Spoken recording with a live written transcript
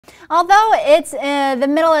Although it's the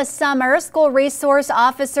middle of summer, school resource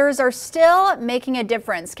officers are still making a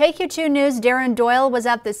difference. KQ2 News' Darren Doyle was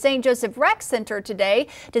at the St. Joseph Rec Center today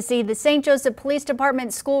to see the St. Joseph Police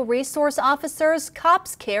Department School Resource Officers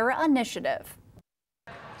Cops Care initiative.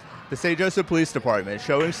 The St. Joseph Police Department is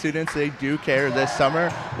showing students they do care this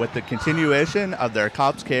summer with the continuation of their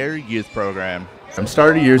Cops Care youth program.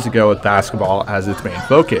 Started years ago with basketball as its main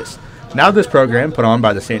focus. Now this program, put on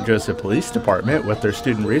by the St. Joseph Police Department with their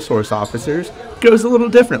student resource officers, goes a little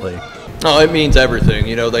differently. Oh, it means everything.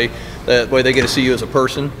 You know, that way they get to see you as a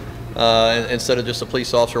person instead of just a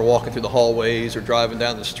police officer walking through the hallways or driving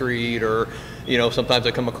down the street, or, you know, sometimes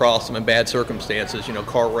I come across them in bad circumstances, you know,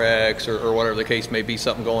 car wrecks or whatever the case may be,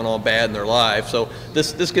 something going on bad in their life. So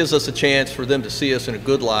this gives us a chance for them to see us in a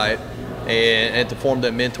good light and to form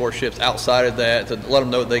them mentorships outside of that, to let them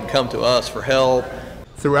know that they can come to us for help.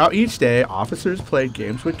 Throughout each day, officers played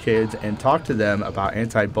games with kids and talked to them about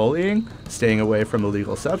anti-bullying, staying away from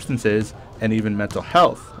illegal substances, and even mental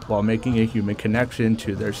health, while making a human connection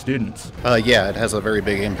to their students. Yeah, it has a very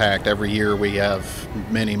big impact. Every year we have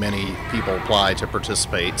many people apply to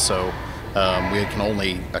participate, so we can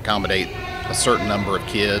only accommodate a certain number of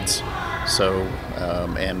kids, so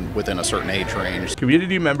and within a certain age range.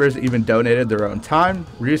 Community members even donated their own time,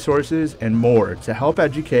 resources, and more to help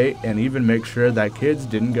educate and even make sure that kids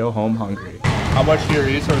didn't go home hungry. How much do your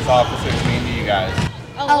resource officers mean to you guys?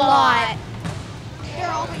 A lot.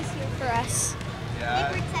 They're always here for us.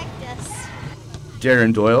 Yeah. They protect us.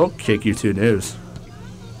 Darren Doyle, KQ2 News.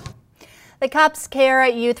 The Cops Care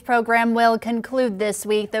Youth Program will conclude this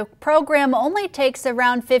week. The program only takes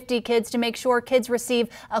around 50 kids to make sure kids receive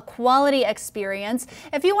a quality experience.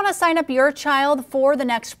 If you want to sign up your child for the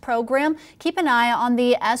next program, keep an eye on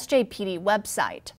the SJPD website.